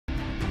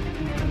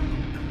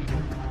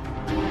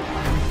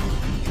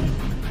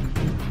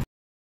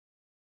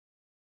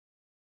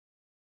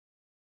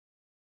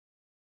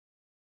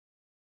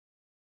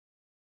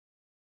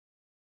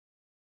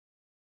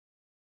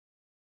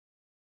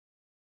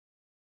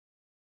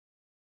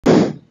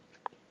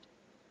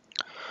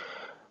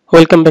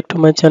Welcome back to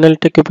my channel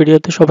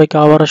টেকোপিডিয়াতে সবাইকে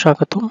আবারও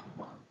স্বাগতম।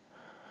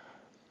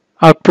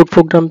 আউটপুট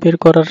প্রোগ্রাম বের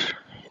করার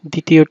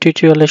দ্বিতীয়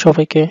টিউটোরিয়ালে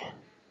সবাইকে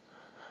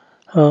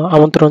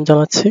আমন্ত্রণ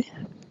জানাচ্ছি।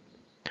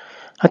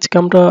 আজকে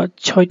আমরা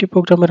 6টি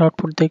প্রোগ্রামের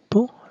আউটপুট দেখব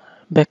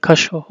ব্যাখ্যা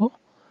সহ।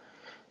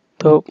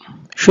 তো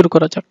শুরু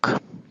করা যাক।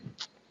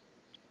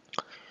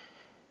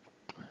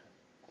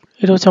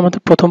 এটা হচ্ছে আমাদের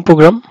প্রথম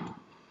প্রোগ্রাম।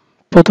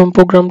 প্রথম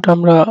প্রোগ্রামটা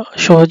আমরা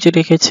সহজে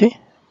রেখেছি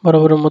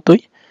বরাবরের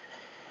মতোই।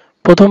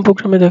 প্রথম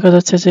প্রোগ্রামে দেখা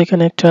যাচ্ছে যে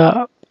এখানে একটা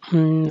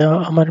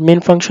আমার মেন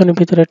ফাংশনের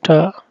ভিতরে একটা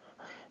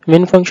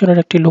মেন ফাংশনের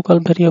একটি লোকাল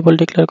ভেরিয়েবল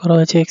ডিক্লেয়ার করা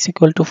হয়েছে x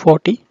equal to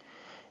 40।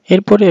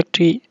 এরপরে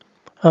একটি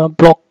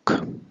ব্লক,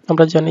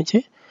 আমরা জানি যে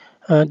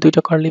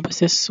দুইটা কার্লি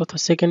ব্রেসেস অর্থাৎ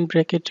সেকেন্ড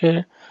ব্র্যাকেটের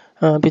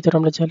ভিতরে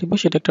আমরা যা লিখব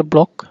সেটা একটা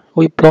ব্লক।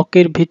 ওই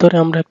ব্লকের ভিতরে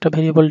আমরা একটা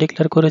ভেরিয়েবল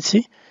ডিক্লেয়ার করেছি,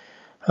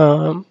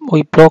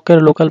 ওই ব্লকের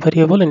local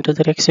variable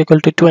integer x equal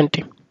to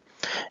 20।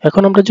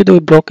 এখন আমরা যদি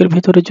ওই ব্লকের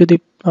ভিতরে যদি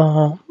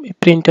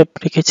প্রিন্ট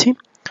রেখেছি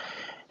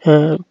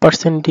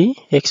 %d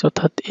x,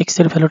 অর্থাৎ x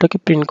এর ভ্যালুটাকে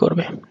প্রিন্ট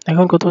করবে।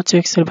 এখন কত হচ্ছে,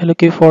 x এর ভ্যালু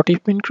কি 40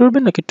 প্রিন্ট করবে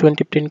নাকি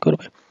 20 প্রিন্ট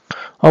করবে?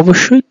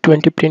 অবশ্যই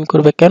 20 প্রিন্ট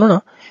করবে, কেননা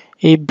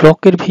এই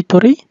ব্লকের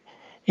ভিতরেই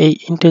এই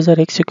ইন্টিজার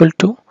x equal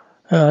to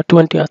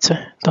 20 আছে।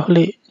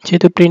 তাহলে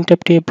যেহেতু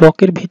প্রিন্টএফটি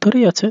ব্লকের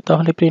ভিতরেই আছে,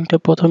 তাহলে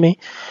প্রিন্টএফ প্রথমেই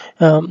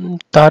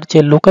তার যে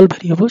লোকাল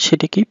ভেরিয়েবল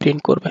সেটিকেই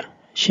প্রিন্ট করবে।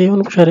 সেই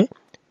অনুসারে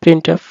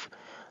প্রিন্টএফ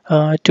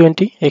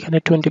 20 এখানে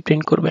 20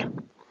 প্রিন্ট করবে।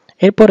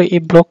 এরপরে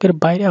এই ব্লকের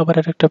বাইরে আবার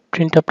একটা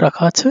প্রিন্টএফ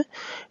রাখা আছে,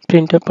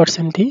 প্রিন্টএফ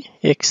 %d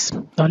x।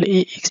 তাহলে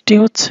এই এক্সটি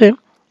হচ্ছে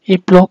এই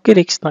ব্লকের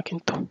এক্স না,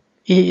 কিন্তু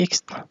এই এক্স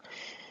না,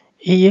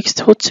 এই এক্স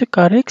হচ্ছে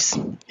কার এক্স,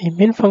 এই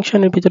মেন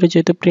ফাংশনের ভিতরে।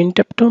 যেহেতু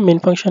প্রিন্টএফটা মেন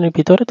ফাংশনের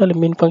ভিতরে, তাহলে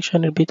মেন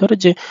ফাংশনের ভিতরে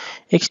যে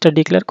এক্সটা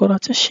ডিক্লেয়ার করা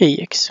আছে সেই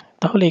এক্স।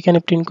 তাহলে এখানে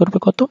প্রিন্ট করবে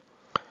কত,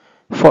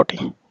 40।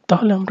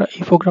 তাহলে আমরা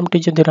এই প্রোগ্রামটি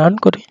যদি রান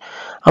করি,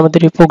 আমাদের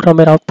এই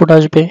প্রোগ্রামের আউটপুট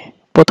আসবে,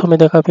 প্রথমে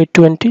দেখাবে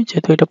 20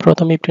 যেহেতু এটা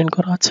প্রথমেই প্রিন্ট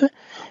করা আছে,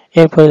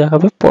 এরপরে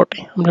দেখাবে 40।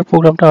 আমরা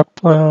প্রোগ্রামটা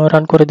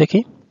রান করে দেখি,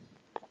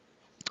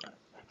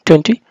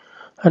 20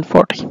 and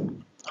 40।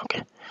 ওকে,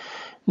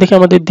 দেখি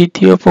আমাদের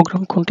দ্বিতীয়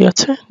প্রোগ্রাম কোনটি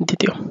আছে।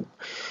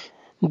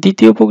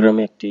 দ্বিতীয়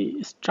প্রোগ্রামে একটি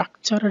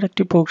স্ট্রাকচারের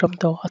একটি প্রোগ্রাম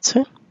দেওয়া আছে।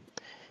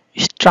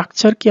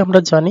 স্ট্রাকচার কি আমরা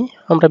জানি,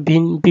 আমরা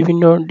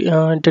বিভিন্ন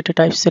ডেটা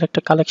টাইপসের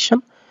একটা কালেকশন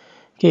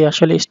কে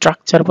আসলে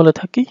স্ট্রাকচার বলে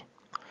থাকি।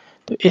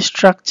 তো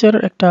স্ট্রাকচার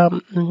একটা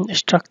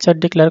স্ট্রাকচার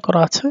ডিক্লেয়ার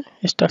করা আছে।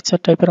 স্ট্রাকচার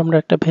টাইপের আমরা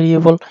একটা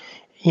ভেরিয়েবল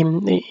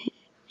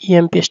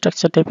ইএমপি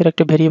স্ট্রাকচার টাইপের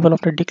একটা ভেরিয়েবল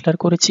আমরা ডিক্লেয়ার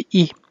করেছি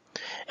ই।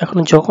 এখন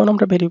যখন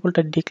আমরা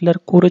ভেরিয়েবলটা ডিক্লেয়ার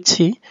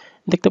করেছি,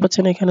 দেখতে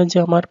পাচ্ছেন এখানে যে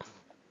আমার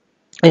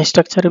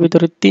স্ট্রাকচারের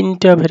ভিতরে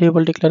তিনটা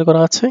ভেরিয়েবল ডিক্লেয়ার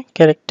করা আছে,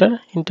 ক্যারেক্টার,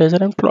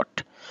 ইন্টিজার এন্ড ফ্লোট।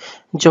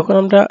 যখন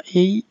আমরা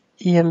এই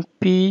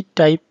ইএমপি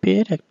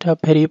টাইপের একটা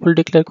ভেরিয়েবল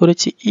ডিক্লেয়ার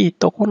করেছি ই,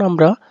 তখন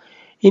আমরা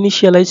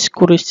ইনিশিয়ালাইজ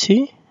করেছি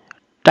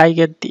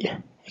টাইগার দিয়ে,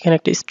 এখানে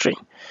একটা স্ট্রিং।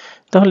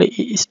 তাহলে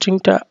এই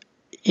স্ট্রিংটা,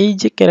 এই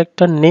যে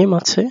ক্যারেক্টার নেম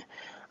আছে,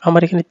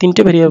 আমার এখানে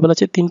তিনটে ভেরিয়েবল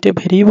আছে, তিনটে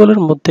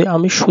ভেরিয়েবলের মধ্যে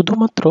আমি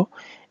শুধুমাত্র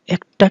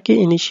একটাকে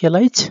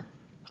ইনিশিয়ালাইজ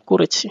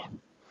করেছি।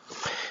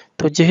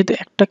 তো যেহেতু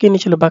একটাকে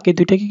ইনিশিয়াল, বাকি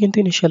দুইটাকে কিন্তু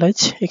ইনিশিয়ালাইজ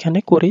এখানে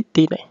করে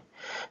দিই নাই।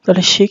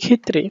 তাহলে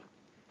সেক্ষেত্রে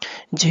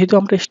যেহেতু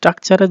আমরা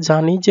স্ট্রাকচারে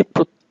জানি যে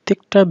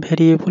প্রত্যেকটা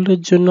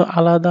ভেরিয়েবলের জন্য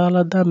আলাদা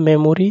আলাদা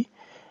মেমোরি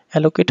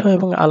অ্যালোকেট হয়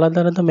এবং আলাদা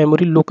আলাদা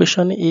মেমোরি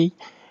লোকেশনে এই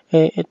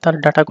তার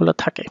ডাটাগুলো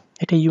থাকে।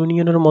 এটা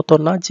ইউনিয়নের মতো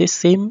না যে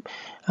সেম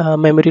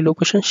মেমোরি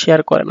লোকেশন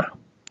শেয়ার করে না,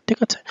 ঠিক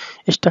আছে।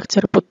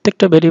 স্ট্রাকচারে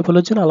প্রত্যেকটা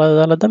ভেরিয়েবলের জন্য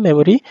আলাদা আলাদা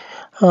মেমোরি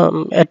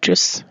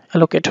অ্যাড্রেস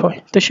অ্যালোকেট হয়।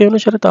 তো সেই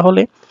অনুসারে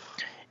তাহলে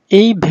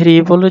এই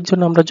ভেরিয়েবলের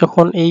জন্য আমরা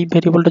যখন এই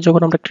ভেরিয়েবলটা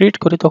যখন আমরা ক্রিয়েট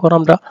করি, তখন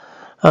আমরা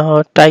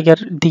টাইগার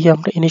দিয়ে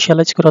আমরা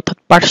ইনিশিয়ালাইজ করি, অর্থাৎ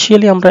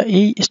পার্শিয়ালি আমরা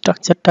এই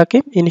স্ট্রাকচারটাকে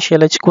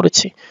ইনিশিয়ালাইজ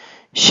করেছি।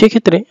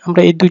 সেক্ষেত্রে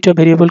আমরা এই দুইটা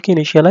ভেরিয়েবলকে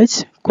ইনিশিয়ালাইজ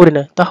করি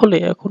না। তাহলে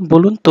এখন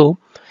বলুন তো,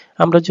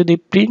 আমরা যদি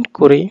প্রিন্ট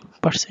করি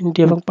 %d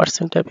এবং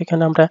 %f,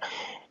 এখানে আমরা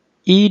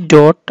ই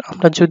ডট,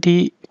 আমরা যদি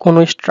কোনো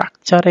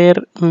স্ট্রাকচারের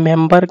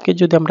মেম্বারকে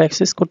যদি আমরা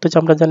অ্যাক্সেস করতে চাই,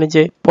 আমরা জানি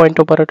যে পয়েন্ট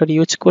অপারেটর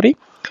ইউজ করি,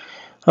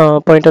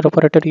 পয়েন্টার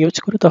অপারেটর ইউজ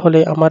করি। তাহলে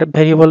আমার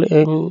ভেরিয়েবল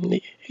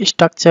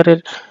স্ট্রাকচারের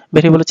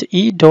ভেরিয়েবল হচ্ছে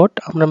ই ডট,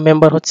 আমরা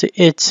মেম্বার হচ্ছে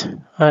এজ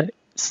আর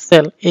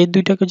সেল, এই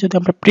দুইটাকে যদি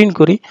আমরা প্রিন্ট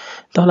করি,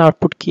 তাহলে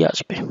আউটপুট কি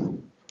আসবে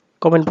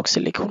কমেন্ট বক্সে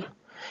লিখুন।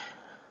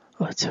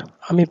 আচ্ছা,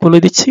 আমি বলে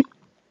দিচ্ছি।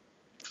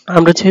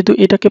 আমরা যেহেতু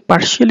এটাকে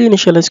পার্শিয়ালি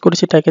ইনিশিয়ালাইজ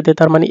করেছি টাইগার দিয়ে,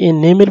 তার মানে এই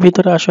নেমের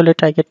ভিতরে আসলে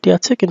টাইগারটি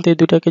আছে, কিন্তু এই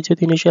দুটাকে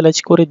যদি ইনিশিয়ালাইজ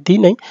করে দিই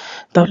নাই,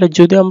 তাহলে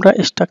যদি আমরা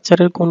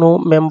স্ট্রাকচারের কোনো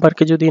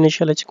মেম্বারকে যদি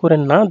ইনিশিয়ালাইজ করে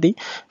না দিই,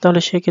 তাহলে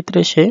সেক্ষেত্রে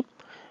সে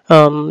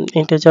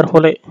ইন্টিজার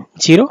হলে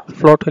 0,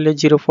 ফ্লোট হলে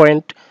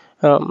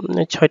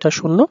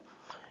 0.6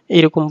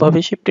 এরকমভাবে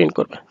সে প্রিন্ট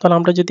করবে। তাহলে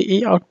আমরা যদি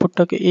এই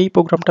আউটপুটটাকে, এই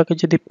প্রোগ্রামটাকে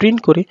যদি প্রিন্ট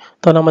করি,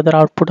 তাহলে আমাদের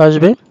আউটপুট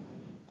আসবে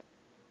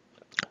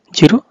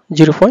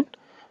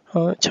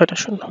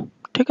 0.6,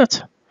 ঠিক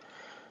আছে,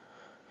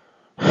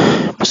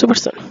 বুঝতে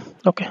পারছেন?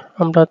 ওকে,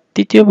 আমরা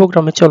তৃতীয়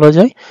প্রোগ্রামে চলে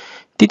যাই।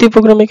 তৃতীয়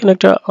প্রোগ্রামে এখানে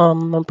একটা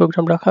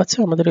প্রোগ্রাম রাখা আছে।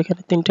 আমাদের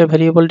এখানে তিনটা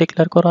ভেরিয়েবল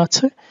ডিক্লেয়ার করা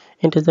আছে,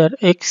 integer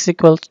x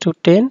equals to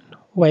 10,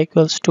 y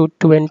equals to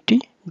 20,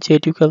 z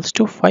equals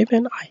to 5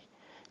 and I।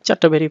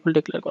 চারটা ভেরিয়েবল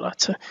ডিক্লেয়ার করা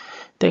আছে।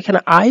 তো এখানে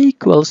I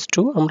ইকুয়ালস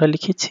টু আমরা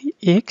লিখেছি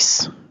x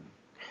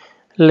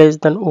less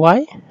than y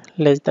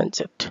less than z।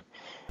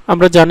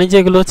 আমরা জানি যে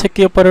এগুলো হচ্ছে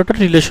কি অপারেটর,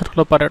 রিলেশনাল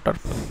অপারেটর।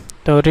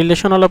 তো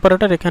রিলেশনাল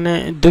অপারেটর এখানে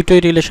দুটোই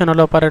রিলেশনাল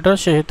অপারেটর,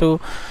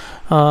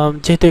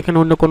 যেহেতু এখানে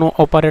অন্য কোনো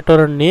অপারেটর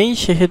নেই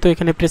সেহেতু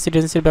এখানে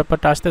প্রেসিডেন্সির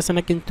ব্যাপারটা আসতেছে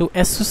না, কিন্তু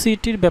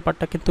অ্যাসোসিয়েটিভ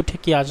ব্যাপারটা কিন্তু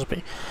ঠিকই আসবে।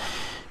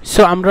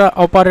 সো আমরা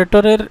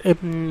অপারেটরের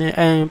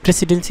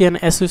প্রেসিডেন্সি অ্যান্ড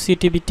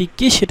অ্যাসোসিয়েটিভিটি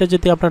কি সেটা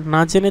যদি আমরা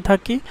না জেনে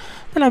থাকি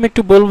তাহলে আমি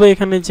একটু বলবো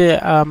এখানে যে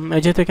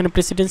যেহেতু এখানে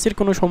প্রেসিডেন্সির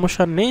কোনো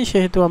সমস্যা নেই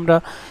সেহেতু আমরা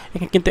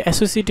এখানে কিন্তু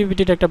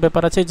অ্যাসোসিয়েটিভিটির একটা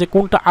ব্যাপার আছে যে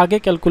কোনটা আগে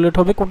ক্যালকুলেট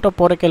হবে কোনটা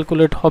পরে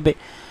ক্যালকুলেট হবে।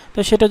 তো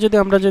সেটা যদি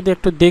আমরা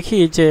একটু দেখি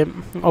যে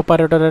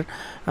অপারেটরের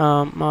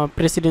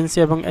প্রেসিডেন্সি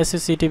এবং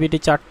অ্যাসোসিয়েটিভিটি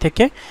চার্ট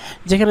থেকে,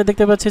 যেখানে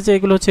দেখতে পাচ্ছি যে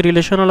এগুলো হচ্ছে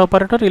রিলেশনাল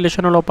অপারেটর।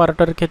 রিলেশনাল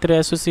অপারেটরের ক্ষেত্রে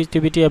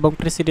অ্যাসোসিয়েটিভিটি এবং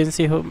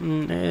প্রেসিডেন্সি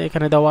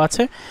এখানে দেওয়া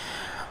আছে।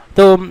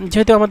 তো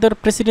যেহেতু আমাদের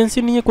প্রেসিডেন্সি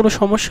নিয়ে কোনো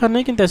সমস্যা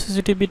নেই কিন্তু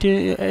অ্যাসোসিয়েটিভিটি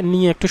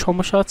নিয়ে একটু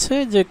সমস্যা আছে,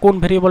 যে কোন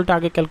ভেরিয়েবলটা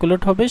আগে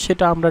ক্যালকুলেট হবে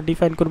সেটা আমরা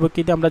ডিফাইন করব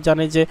কি দিয়ে। আমরা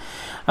জানি যে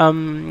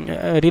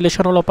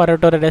রিলেশনাল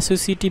অপারেটরের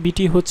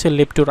অ্যাসোসিয়েটিভিটি হচ্ছে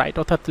লেফট টু রাইট,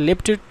 অর্থাৎ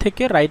লেফটের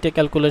থেকে রাইটে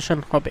ক্যালকুলেশন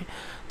হবে।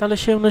 তাহলে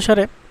সেই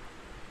অনুসারে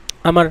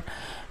আমার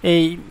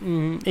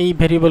এই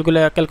ভেরিয়েবলগুলো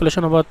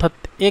ক্যালকুলেশন হবে, অর্থাৎ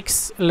এক্স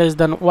লেস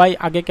দ্যান ওয়াই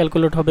আগে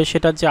ক্যালকুলেট হবে,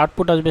 সেটা যে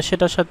আউটপুট আসবে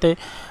সেটার সাথে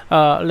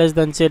লেস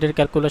দ্যান জেড এর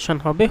ক্যালকুলেশন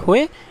হবে,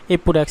 হয়ে এই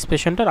পুরো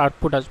এক্সপ্রেশনটার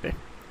আউটপুট আসবে।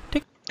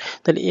 ঠিক,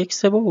 তাহলে এক্স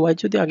এবং ওয়াই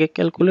যদি আগে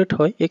ক্যালকুলেট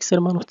হয়, এক্স এর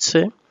মান হচ্ছে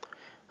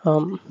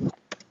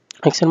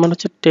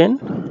 10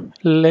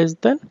 লেস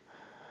দ্যান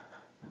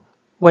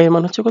ওয়াই এর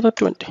মান হচ্ছে কত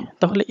 20।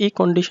 তাহলে এই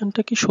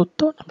কন্ডিশনটা কি সত্য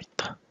না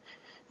মিথ্যা?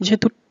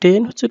 যেহেতু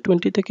 10 হচ্ছে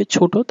 20 থেকে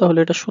ছোট তাহলে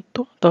এটা সত্য।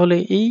 তাহলে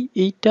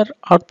এইটার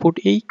আউটপুট,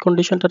 এই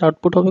কন্ডিশনটার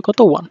আউটপুট হবে কত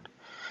 1।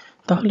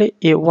 তাহলে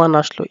এ 1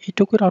 আসলো,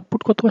 এইটুকুর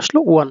আউটপুট কত আসলো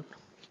 1।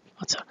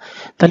 আচ্ছা,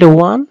 তাহলে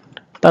 1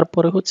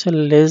 তারপরে হচ্ছে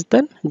লেস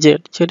দেন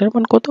জেড, জেড এর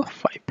মান কত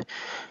 5।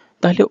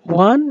 তাহলে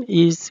 1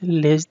 is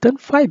less than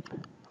 5,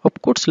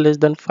 of course less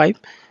than 5।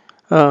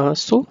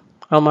 So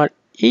আমার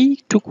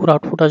এইটুকুর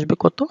আউটপুট আসবে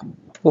কত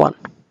 1,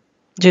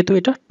 যেহেতু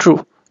এটা ট্রু,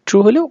 ট্রু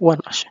হলে 1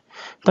 আসে।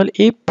 তাহলে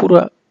এই পুরো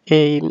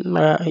এই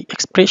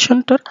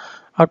এক্সপ্রেশনটার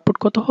আউটপুট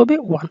কত হবে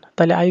 1।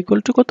 তাহলে i ইকুয়াল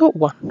টু কত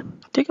 1।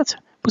 ঠিক আছে,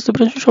 বুঝতে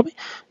পেরেছেন সবাই?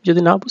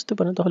 যদি না বুঝতে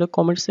পারেন তাহলে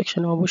কমেন্ট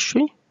সেকশনে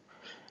অবশ্যই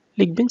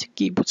লিখবেন যে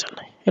কি বোঝেন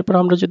নাই। এরপর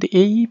আমরা যদি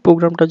এই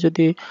প্রোগ্রামটা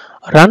যদি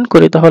রান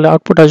করি তাহলে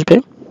আউটপুট আসবে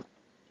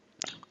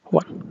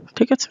 1।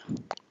 ঠিক আছে,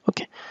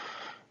 ওকে।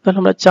 তাহলে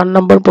আমরা 4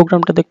 নাম্বার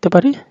প্রোগ্রামটা দেখতে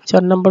পারি।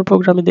 4 নাম্বার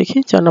প্রোগ্রামে দেখি,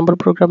 4 নাম্বার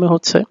প্রোগ্রামে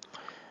হচ্ছে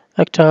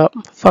একটা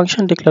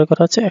ফাংশন ডিক্লেয়ার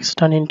করা আছে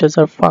এক্সটার্ন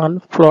ইন্টিজার ফান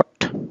ফ্লোট।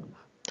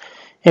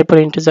 এরপর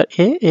integer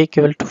a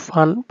equal to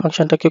fun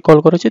ফাংশনটাকে call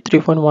করেছে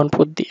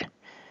 3.14 দিয়ে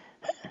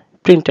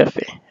প্রিন্টএফ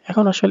এ।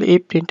 এখন আসলে এই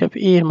প্রিন্টএফ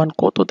এ এর মান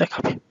কত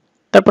দেখাবে।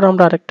 তারপর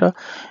আমরা আরেকটা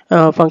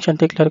ফাংশন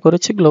ডিক্লেয়ার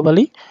করেছি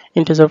globally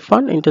integer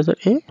fun integer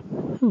a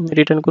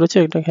return করেছে,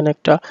 এখানে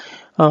একটা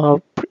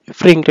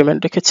ফ্রি ইনক্রিমেন্ট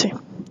রেখেছি।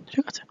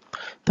 ঠিক আছে,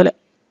 তাহলে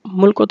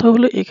মূল কথা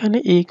হলো এখানে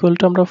a ইকুয়াল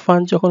টু আমরা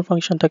ফান যখন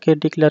ফাংশনটাকে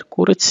ডিক্লেয়ার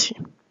করেছি,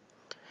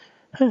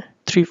 হ্যাঁ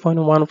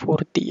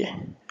 3.14 দিয়ে,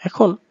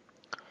 এখন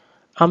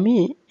আমি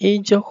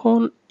যখন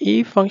এই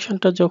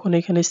ফাংশনটা যখন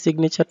এখানে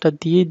সিগনেচারটা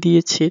দিয়ে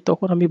দিয়েছি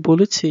তখন আমি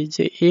বলেছি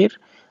যে এর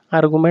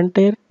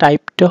আর্গুমেন্টের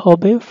টাইপটা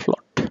হবে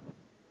ফ্লোট।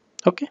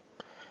 ওকে,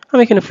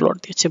 আমি এখানে ফ্লোট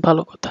দিয়েছি,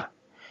 ভালো কথা।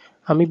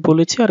 আমি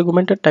বলেছি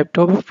আর্গুমেন্টের টাইপটা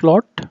হবে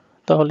ফ্লোট,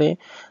 তাহলে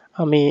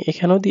আমি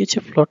এখানেও দিয়েছি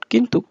ফ্লোট,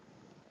 কিন্তু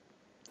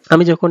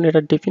আমি যখন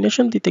এটা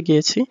ডেফিনেশন দিতে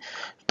গিয়েছি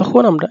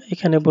তখন আমরা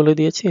এখানে বলে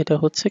দিয়েছি এটা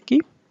হচ্ছে কি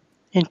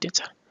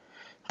ইন্টিজার।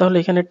 তাহলে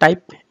এখানে টাইপ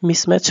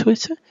মিসম্যাচ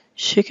হয়েছে।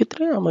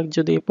 সেক্ষেত্রে আমাকে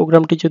যদি এই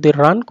প্রোগ্রামটি যদি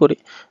রান করি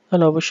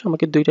তাহলে অবশ্যই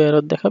আমাকে দুইটা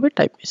এরর দেখাবে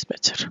টাইপ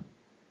মিসম্যাচের।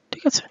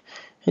 ঠিক আছে,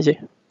 এই যে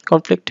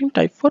কনফ্লিক্টিং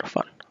টাইপ ফর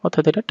ফান,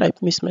 অর্থাৎ এটা টাইপ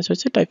মিসম্যাচ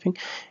হয়েছে। টাইপিং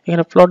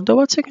এখানে ফ্লট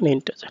দেওয়া আছে, এখানে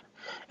ইন্টিজার।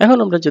 এখন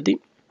আমরা যদি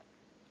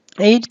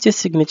এই যে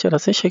সিগনেচার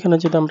আছে সেখানে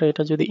যদি আমরা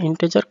এটা যদি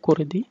ইন্টিজার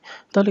করে দিই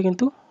তাহলে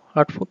কিন্তু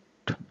আউটপুট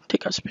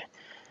ঠিক আসবে।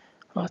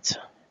 আচ্ছা,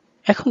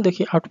 এখন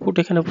দেখি আউটপুট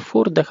এখানে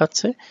 4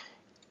 দেখাচ্ছে।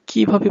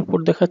 কিভাবে 4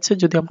 দেখাচ্ছে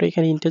যদি আমরা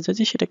এখানে ইন্টিজার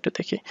দিই সেটা একটু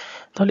দেখি।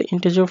 তাহলে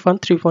ইন্টিজার ফান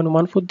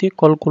 3.14 দিয়ে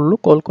কল করলো,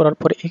 কল করার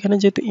পরে এখানে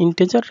যেহেতু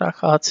ইন্টিজার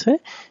রাখা আছে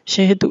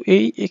সেহেতু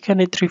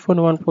এখানে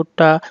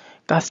 3.14টা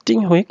কাস্টিং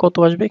হয়ে কত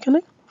আসবে, এখানে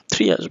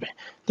 3 আসবে।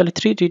 তাহলে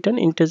 3 রিটার্ন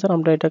ইন্টিজার,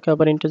 আমরা এটাকে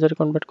আবার ইন্টিজারে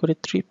কনভার্ট করি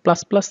 3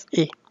 প্লাস প্লাস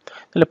a।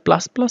 তাহলে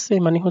প্লাস প্লাস a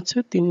মানে হচ্ছে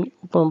 3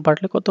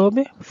 বাড়লে কত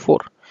হবে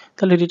 4।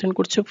 তাহলে রিটার্ন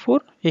করছে 4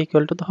 a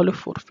ইকুয়াল টু তাহলে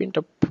 4 প্রিন্ট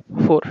আপ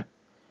 4।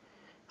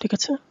 ঠিক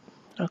আছে,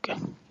 ওকে।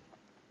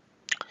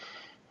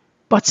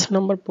 5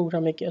 নম্বর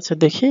প্রোগ্রামে কি আছে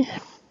দেখি।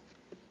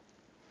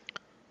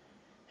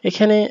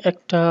 এখানে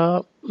একটা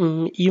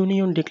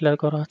ইউনিয়ন ডিক্লেয়ার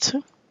করা আছে।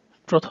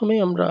 প্রথমেই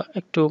আমরা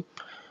একটু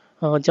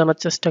জানার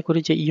চেষ্টা করি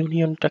যে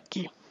ইউনিয়নটা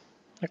কি।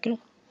 ওকে,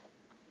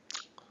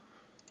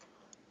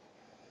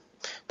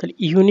 তাহলে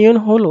ইউনিয়ন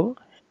হলো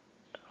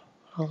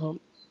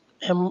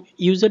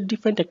ইউজার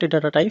ডিফাইন্ড একটা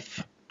ডাটা টাইপ।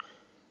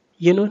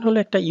 ইউনিয়ন হলো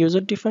একটা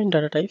ইউজার ডিফাইন্ড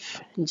ডাটা টাইপ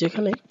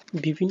যেখানে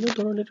বিভিন্ন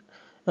ধরনের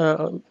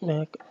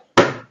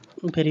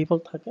ভেরিয়েবল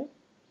থাকে।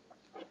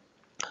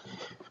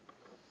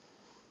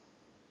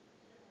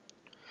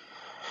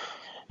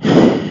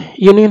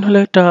 ইউনিয়ন হলো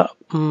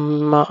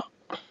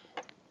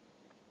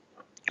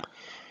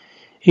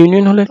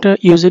একটা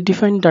ইউজার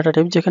ডিফাইন্ড ডাটা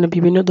টাইপ, যেখানে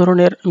বিভিন্ন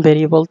ধরনের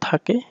ভেরিয়েবল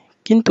থাকে,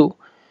 কিন্তু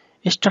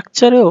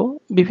স্ট্রাকচারেও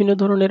বিভিন্ন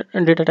ধরনের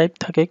ডেটা টাইপ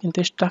থাকে, কিন্তু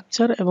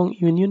স্ট্রাকচার এবং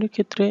ইউনিয়নের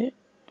ক্ষেত্রে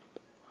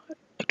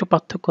একটু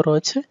পার্থক্য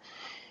রয়েছে।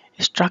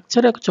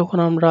 স্ট্রাকচারে যখন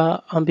আমরা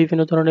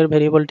বিভিন্ন ধরনের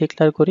ভেরিয়েবল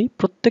ডিক্লেয়ার করি,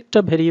 প্রত্যেকটা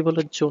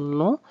ভেরিয়েবলের জন্য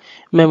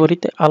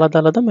মেমোরিতে আলাদা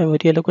আলাদা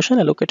মেমোরি অ্যালোকেশন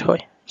অ্যালোকেট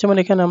হয়। যেমন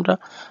এখানে আমরা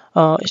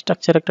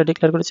স্ট্রাকচার একটা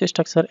ডিক্লেয়ার করেছি,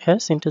 স্ট্রাকচার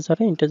এস, ইন্টিজার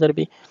এ, ইন্টিজার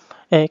বি,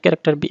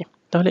 ক্যারেক্টার বি।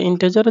 তাহলে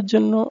ইন্টিজারের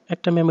জন্য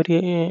একটা মেমোরি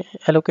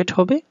অ্যালোকেট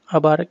হবে,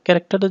 আবার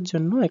ক্যারেক্টারের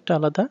জন্য একটা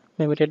আলাদা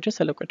মেমোরি অ্যাড্রেস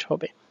অ্যালোকেট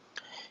হবে।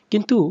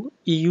 কিন্তু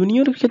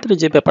ইউনিয়নের ক্ষেত্রে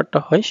যে ব্যাপারটা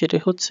হয় সেটা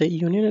হচ্ছে,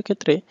 ইউনিয়নের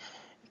ক্ষেত্রে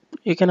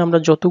এখানে আমরা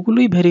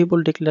যতগুলোই ভেরিয়েবল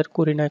ডিক্লেয়ার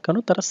করি না কেন,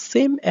 তারা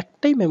সেম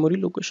একটাই মেমোরি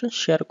লোকেশন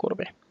শেয়ার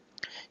করবে।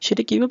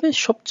 সেটা কিভাবে?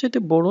 সবচেয়ে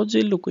বড়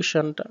যে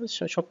লোকেশনটা,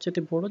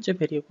 সবচেয়ে বড় যে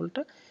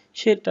ভেরিয়েবলটা,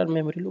 সেটার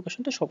মেমোরি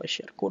লোকেশনটা সবাই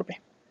শেয়ার করবে।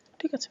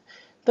 ঠিক আছে?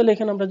 তাহলে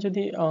এখানে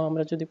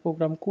আমরা যদি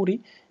প্রোগ্রাম করি,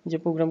 যে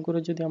প্রোগ্রাম করে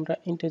যদি আমরা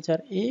ইন্টিজার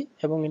এ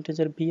এবং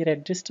ইন্টিজার বি এর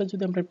অ্যাড্রেসটা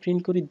যদি আমরা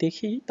প্রিন্ট করি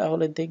দেখি,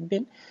 তাহলে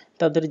দেখবেন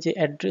তাদের যে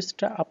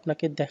অ্যাড্রেসটা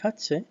আপনাকে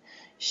দেখাচ্ছে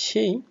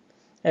সেই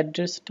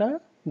অ্যাড্রেসটা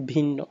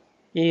ভিন্ন।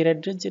 এ এর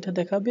অ্যাড্রেস যেটা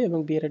দেখাবে এবং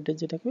বি এর অ্যাড্রেস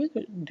যেটা দেখাবে,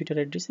 দুইটার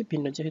অ্যাড্রেসই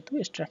ভিন্ন, যেহেতু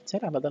স্ট্রাকচার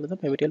আলাদা আলাদা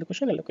মেমোরি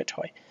লোকেশন অ্যালোকেট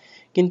হয়।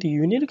 কিন্তু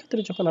ইউনিয়নের ক্ষেত্রে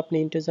যখন আপনি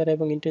ইন্টিজার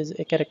এবং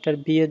ক্যারেক্টার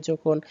বি এর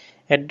যখন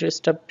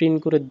অ্যাড্রেসটা প্রিন্ট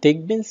করে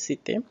দেখবেন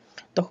সিতে,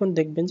 তখন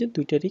দেখবেন যে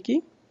দুইটারই কি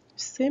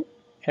সেম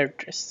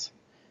অ্যাড্রেস।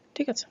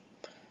 ঠিক আছে?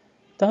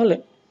 তাহলে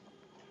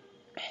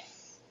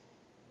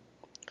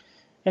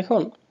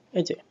এখন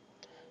এই যে,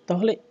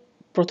 তাহলে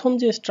প্রথম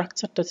যে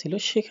স্ট্রাকচারটা ছিল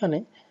সেখানে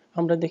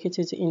আমরা দেখেছি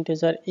যে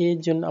ইন্টিজার এ এর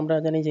জন্য আমরা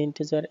জানি যে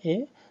ইন্টিজার এ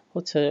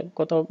হচ্ছে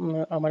কত,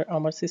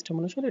 আমার সিস্টেম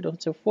অনুসারে এটা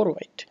হচ্ছে 4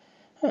 বাইট।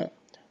 হ্যাঁ,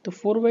 তো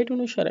 4 বাইট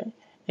অনুসারে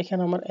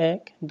এখানে আমার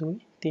 1 2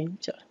 3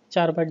 4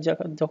 4 বাইট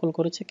জায়গা দখল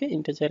করেছে কি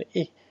ইন্টিজার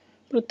এ,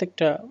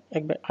 প্রত্যেকটা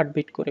একবার 8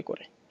 বিট করে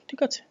করে। ঠিক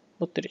আছে?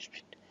 32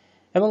 বিট।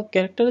 এবং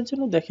ক্যারেক্টারের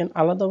জন্য দেখেন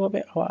আলাদাভাবে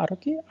আরো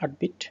কি 8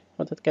 বিট,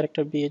 অর্থাৎ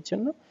ক্যারেক্টার বি এর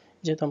জন্য,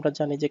 যেহেতু আমরা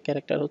জানি যে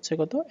ক্যারেক্টার হচ্ছে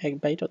কত 1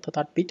 বাইট অর্থাৎ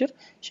 8 বিটের,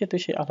 সেহেতু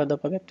সে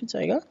আলাদাভাবে একটা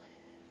জায়গা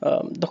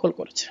দখল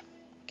করেছে।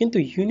 কিন্তু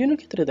ইউনিয়নের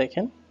ক্ষেত্রে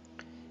দেখেন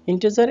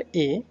ইন্টিজার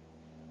এ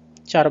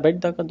 4 বাইট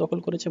জায়গা দখল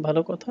করেছে,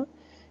 ভালো কথা,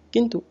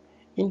 কিন্তু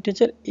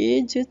ইন্টিজার এ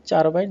যে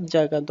 4 বাইট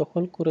জায়গা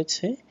দখল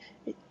করেছে,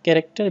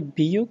 ক্যারেক্টার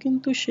বিও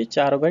কিন্তু সে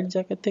 4 বাইট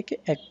জায়গা থেকে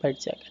 1 বাইট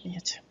জায়গা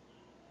নিয়েছে।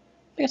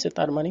 ঠিক আছে?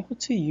 তার মানে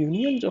হচ্ছে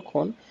ইউনিয়ন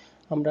যখন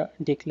আমরা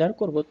ডিক্লেয়ার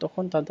করব,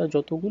 তখন তাদের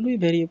যতগুলোই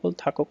ভেরিয়েবল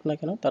থাকুক না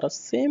কেন, তারা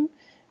সেম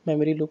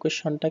মেমোরি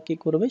লোকেশনটা কি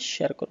করবে?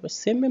 শেয়ার করবে।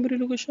 সেম মেমোরি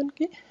লোকেশন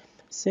কি?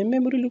 সেম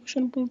মেমোরি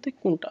লোকেশন বলতে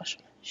কোনটা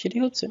আসলে? সেটি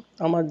হচ্ছে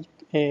আমার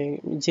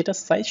যেটা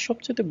সাইজ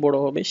সবচেয়ে বড়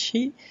হবে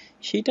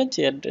সেইটার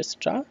যে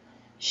অ্যাড্রেসটা,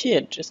 সেই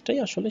অ্যাড্রেসটাই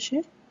আসলে সে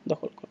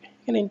দখল করবে।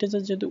 এখানে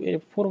ইন্টিজার যেহেতু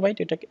 4 বাইট,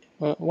 এটাকে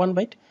 1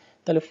 বাইট,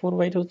 তাহলে 4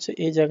 বাইট হচ্ছে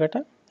এই জায়গাটা,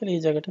 তাহলে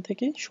এই জায়গাটা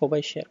থেকে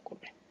সবাই শেয়ার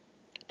করবে।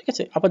 ঠিক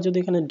আছে? আবার যদি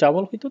এখানে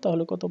ডাবল হইতো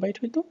তাহলে কত বাইট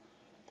হইতো?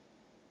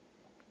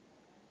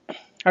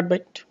 8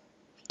 বাইট।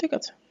 ঠিক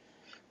আছে?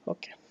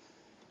 ওকে,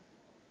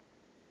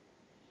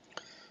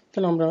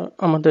 তাহলে আমরা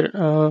আমাদের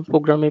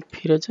প্রোগ্রামে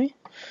ফিরে যাই।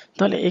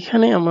 তাহলে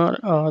এখানে আমার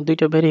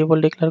দুইটা ভেরিয়েবল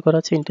ডিক্লেয়ার করা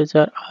আছে,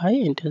 integer I,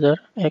 integer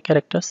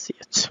character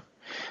CH.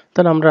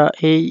 তাহলে আমরা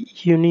এই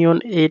ইউনিয়ন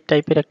এ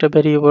টাইপের একটা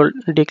ভেরিয়েবল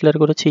ডিক্লেয়ার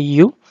করেছি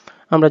ইউ।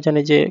 আমরা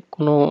জানি যে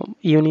কোনো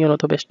ইউনিয়ন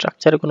অথবা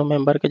স্ট্রাকচারে কোনো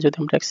মেম্বারকে যদি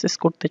আমরা অ্যাক্সেস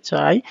করতে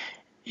চাই,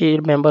 এর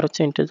মেম্বার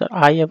হচ্ছে ইন্টিজার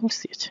আই এবং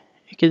সিএচ।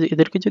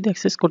 এদেরকে যদি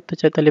অ্যাক্সেস করতে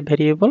চাই, তাহলে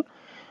ভেরিয়েবল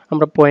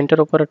আমরা পয়েন্টার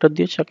অপারেটর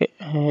দিয়ে সেটাকে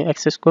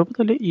অ্যাক্সেস করব।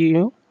 তাহলে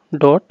ইউ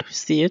ডট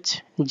সিএচ,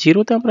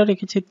 জিরোতে আমরা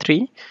রেখেছি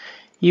 3,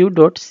 ইউ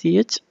ডট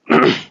সিএচ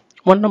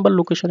 1 নাম্বার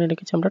লোকেশনে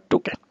রেখেছি আমরা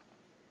 2কে।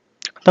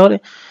 তাহলে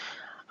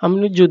আমি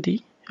যদি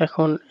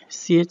এখন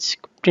সিএচ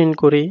প্রিন্ট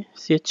করি,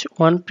 সিএচ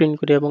 1 প্রিন্ট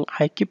করি এবং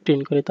আই কি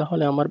প্রিন্ট করি,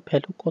 তাহলে আমার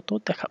ভ্যালু কত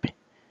দেখাবে?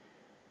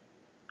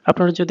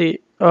 আপনারা যদি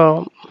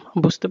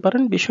বুঝতে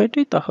পারেন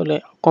বিষয়টি, তাহলে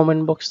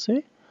কমেন্ট বক্সে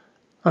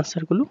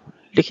আনসারগুলো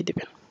লিখে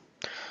দিবেন।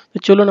 তো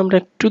চলুন আমরা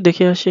একটু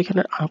দেখে আসি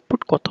এখানে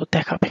আউটপুট কত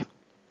দেখাবে।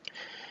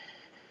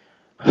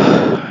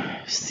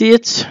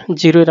 সিএচ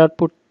 0 এর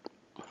আউটপুট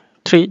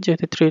 3,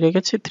 যেহেতু 3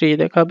 রেখেছি 3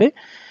 দেখাবে,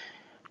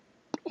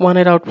 1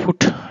 এর আউটপুট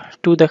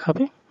 2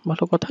 দেখাবে,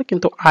 ভালো কথা,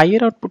 কিন্তু আই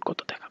এর আউটপুট কত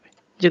দেখাবে?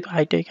 যেহেতু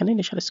আইটা এখানে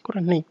ইনিশিয়ালাইজ করা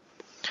নেই,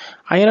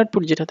 আই এর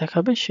আউটপুট যেটা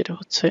দেখাবে সেটা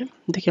হচ্ছে,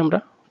 দেখি আমরা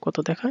কত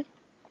দেখায়,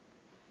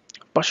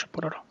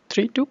 515,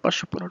 3 to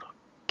 515।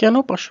 কেন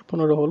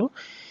 515 হলো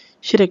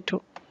সেটা একটু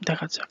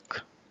দেখা যাক।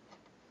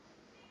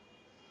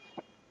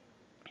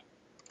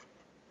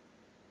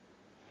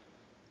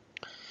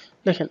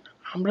 দেখেন,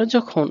 আমরা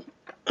যখন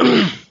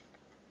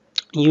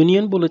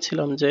ইউনিয়ন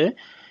বলেছিলাম যে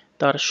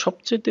তার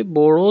সবচেয়ে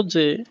বড়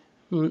যে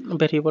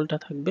ভেরিয়েবলটা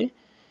থাকবে,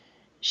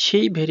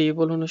 সেই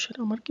ভেরিয়েবল অনুসারে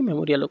আমার কি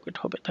মেমোরি অ্যালোকেট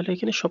হবে। তাহলে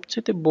এখানে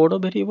সবচেয়ে বড়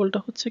ভেরিয়েবলটা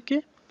হচ্ছে কি,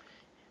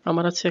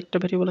 আমার আছে একটা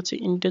ভেরিয়েবল আছে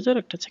ইন্টিজার,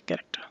 একটা আছে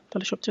ক্যারেক্টার।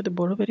 তাহলে সবচেয়ে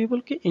বড় ভেরিয়েবল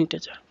কি?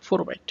 Integer, 4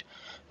 byte.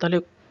 তাহলে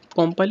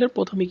কম্পাইলার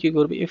প্রথমে কি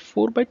করবে, এই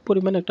 4 বাইট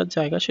পরিমাণ একটা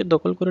জায়গা সে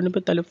দখল করে নেবে।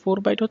 তাহলে 4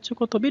 বাইট হচ্ছে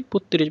কত বিট?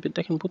 32 বিট।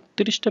 দেখেন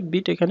 32টা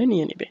বিট এখানে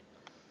নিয়ে নেবে।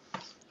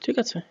 ঠিক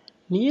আছে?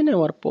 নিয়ে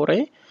নেওয়ার পরে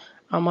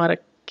আমার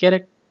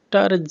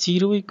ক্যারেক্টার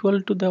 0 ইকুয়াল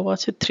টু দেওয়া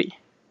আছে 3,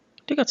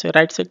 ঠিক আছে,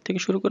 রাইট সাইড থেকে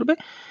শুরু করবে।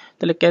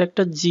 তাহলে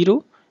ক্যারেক্টার 0,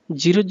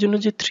 0 এর জন্য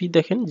যে 3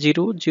 দেখেন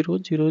 0 0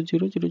 0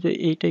 0 0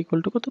 এইটা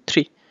ইকুয়াল টু কত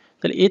 3।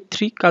 তাহলে এই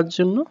 3 কার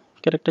জন্য,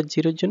 ক্যারেক্টার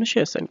 0 এর জন্য সে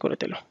অ্যাসাইন করে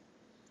দিল,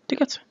 ঠিক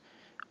আছে।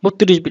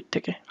 32 বিট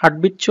থেকে 8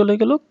 বিট চলে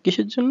গেল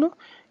কিসের জন্য,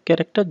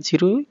 ক্যারেক্টার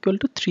 0 ইকুয়াল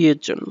টু 3 এর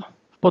জন্য,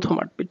 প্রথম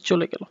 8 বিট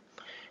চলে গেল।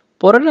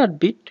 পরের 8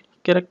 বিট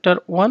ক্যারেক্টার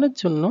 1 এর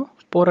জন্য,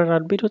 পরের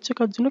 8 বিট হচ্ছে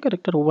কার জন্য,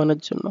 ক্যারেক্টার 1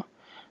 এর জন্য।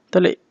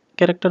 তাহলে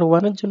ক্যারেক্টার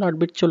 1 এর জন্য 8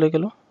 বিট চলে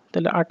গেল,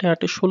 তাহলে 8 এ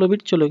 8 এ 16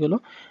 বিট চলে গেল।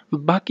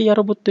 বাকি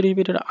আরো 32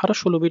 বিটের আরো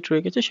 16 বিট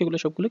রয়ে গেছে, সেগুলো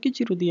সবগুলো কি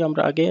 0 দিয়ে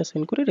আমরা আগে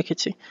অ্যাসাইন করে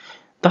রেখেছি।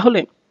 তাহলে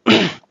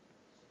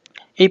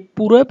এই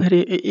পুরো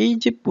এই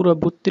যে পুরো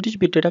 32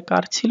 বিট এটা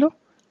কার ছিল,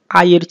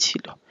 i এর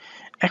ছিল।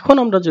 এখন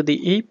আমরা যদি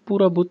এই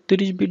পুরো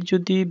 32 বিট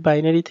যদি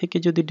বাইনারি থেকে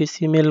যদি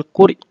ডেসিমেল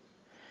করি,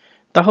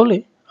 তাহলে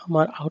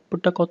আমার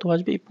আউটপুটটা কত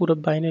আসবে, এই পুরো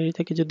বাইনারি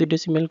থেকে যদি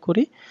ডেসিমেল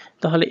করি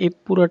তাহলে এই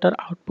পুরোটার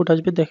আউটপুট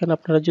আসবে, দেখেন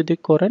আপনারা যদি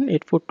করেন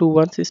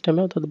 8421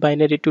 সিস্টেমে, অর্থাৎ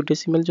বাইনারি টু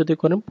ডেসিমেল যদি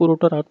করেন,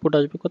 পুরোটার আউটপুট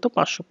আসবে কত,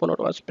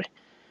 515 আসবে,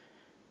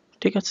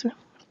 ঠিক আছে।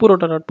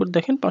 পুরোটার আউটপুট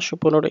দেখেন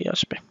 515ই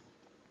আসবে,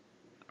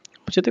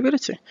 বুঝতে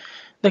পেরেছে।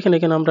 দেখেন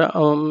এখানে আমরা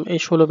এই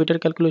 16 বিটের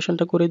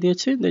ক্যালকুলেশনটা করে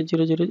দিয়েছি,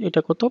 00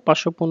 এটা কত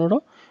 515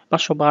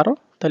 512,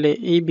 তাহলে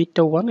এই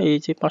বিটটা 1, এই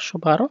যে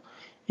 512,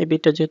 এই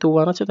বিটটা যেহেতু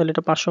 1 আছে তাহলে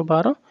এটা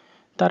 512,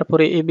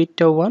 তারপরে এই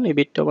বিটটা 1, এই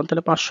বিটটা 1,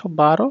 তাহলে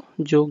 512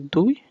 যোগ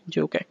 2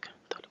 যোগ 1,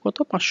 তাহলে কত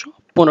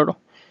 515।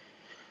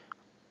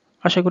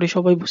 আশা করি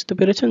সবাই বুঝতে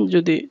পেরেছেন।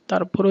 যদি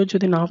তারপরেও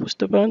যদি না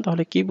বুঝতে পারেন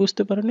তাহলে কি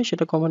বুঝতে পারেননি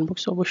সেটা কমেন্ট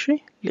বক্সে অবশ্যই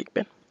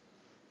লিখবেন।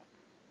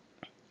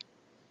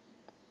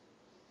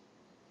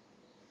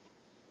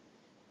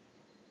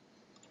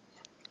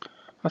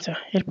 আচ্ছা,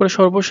 এরপরে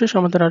সর্বশেষ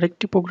আমাদের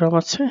আরেকটি প্রোগ্রাম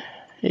আছে।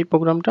 এই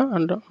প্রোগ্রামটা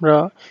আমরা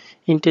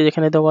ইন্টে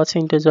যেখানে দেওয়া আছে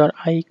ইন্টিজার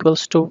i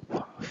ইকুয়ালস টু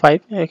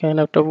 5, এখানে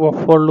একটা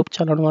ফর লুপ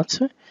চালানো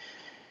আছে,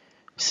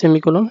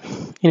 সেমিকোলন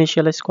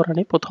ইনিশিয়ালাইজ করা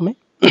নেই প্রথমে।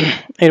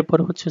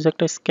 এরপরে হচ্ছে যে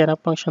একটা স্ক্যানআপ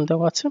ফাংশন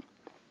দেওয়া আছে,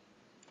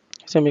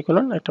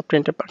 সেমিকোলন একটা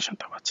প্রিন্টএফ ফাংশন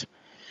দেওয়া আছে।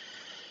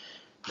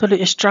 তাহলে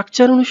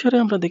স্ট্রাকচার অনুসারে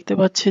আমরা দেখতে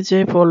পাচ্ছি যে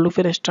ফর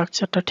লুপের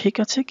স্ট্রাকচারটা ঠিক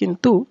আছে,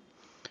 কিন্তু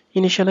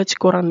ইনিশিয়ালাইজ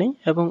করা নেই,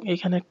 এবং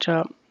এখানে একটা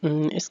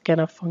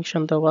স্ক্যানআপ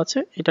ফাংশন দেওয়া আছে,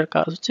 এটার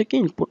কাজ হচ্ছে কি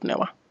ইনপুট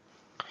নেওয়া।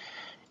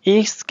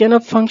 এই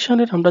স্ক্যানআপ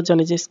ফাংশনের আমরা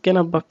জানি যে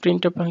স্ক্যানআপ বা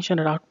প্রিন্টএফ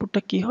ফাংশনের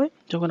আউটপুটটা কি হয়,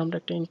 যখন আমরা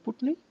একটা ইনপুট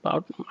নিই বা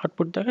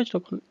আউটপুট দেখাই,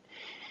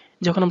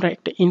 যখন আমরা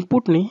একটা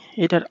ইনপুট নিই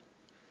এটার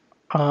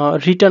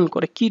রিটার্ন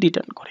করে, কি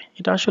রিটার্ন করে,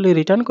 এটা আসলে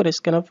রিটার্ন করে,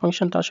 স্ক্যানআপ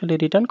ফাংশনটা আসলে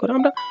রিটার্ন করে,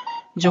 আমরা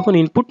যখন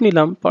ইনপুট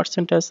নিলাম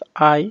পার্সেন্টেজ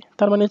i,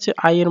 তার মানে হচ্ছে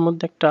i এর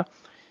মধ্যে একটা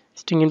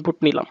স্ট্রিং ইনপুট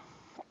নিলাম,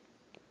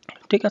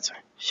 ঠিক আছে,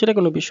 সেটা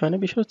কোনো বিষয় না।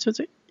 বিষয় হচ্ছে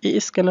যে এই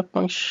স্ক্যানআপ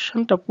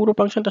ফাংশনটা, পুরো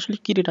ফাংশনটা আসলে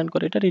কি রিটার্ন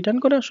করে, এটা রিটার্ন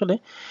করে আসলে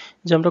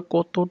যে আমরা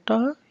কতটা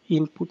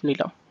ইনপুট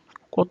নিলাম,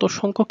 কত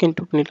সংখ্যক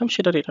ইনপুট নিলাম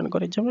সেটা রিটার্ন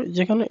করে।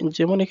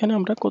 যেমন এখানে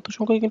আমরা কত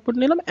সংখ্যক ইনপুট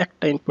নিলাম,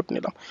 একটা ইনপুট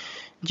নিলাম,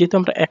 যেহেতু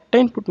আমরা একটা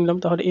ইনপুট নিলাম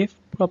তাহলে এই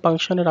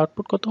ফাংশনের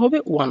আউটপুট কত হবে,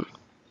 1,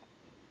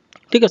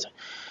 ঠিক আছে।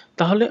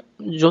 তাহলে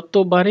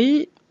যতবারই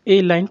এই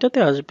লাইনটাতে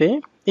আসবে,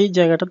 এই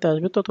জায়গাটাতে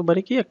আসবে,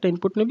 ততবারই কি একটা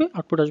ইনপুট নেবে,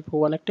 আউটপুট আসবে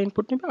 1, একটা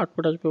ইনপুট নেবে,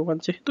 আউটপুট আসবে 1,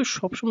 যেহেতু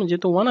সবসময়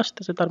যেহেতু 1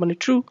 আসতেছে তার মানে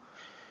ট্রু,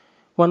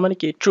 1 মানে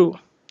কি ট্রু।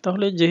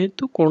 তাহলে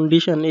যেহেতু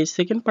কন্ডিশন, এই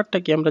সেকেন্ড পার্টটা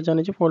কি আমরা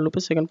জানি যে ফর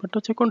লুপের সেকেন্ড পার্টটা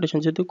হচ্ছে কন্ডিশন,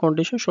 যেহেতু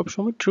কন্ডিশন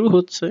সবসময় ট্রু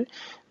হচ্ছে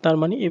তার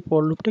মানে এই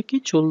ফর লুপটা কি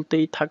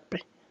চলতেই থাকবে,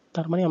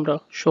 তার মানে আমরা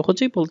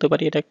সহজেই বলতে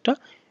পারি এটা একটা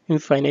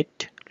ইনফাইনাইট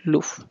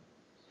লুপ।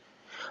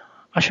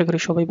 আশা করি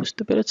সবাই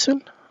বুঝতে পেরেছেন।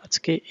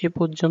 আজকে এ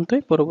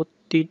পর্যন্তই,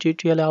 পরবর্তী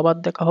টিউটোরিয়ালে আবার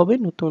দেখা হবে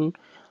নতুন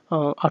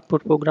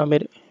আউটপুট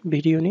প্রোগ্রামের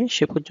ভিডিও নিয়ে।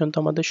 সে পর্যন্ত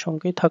আমাদের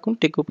সঙ্গেই থাকুন,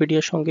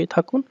 টেকোপিডিয়ার সঙ্গেই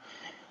থাকুন।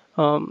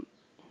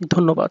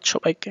 ধন্যবাদ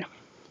সবাইকে।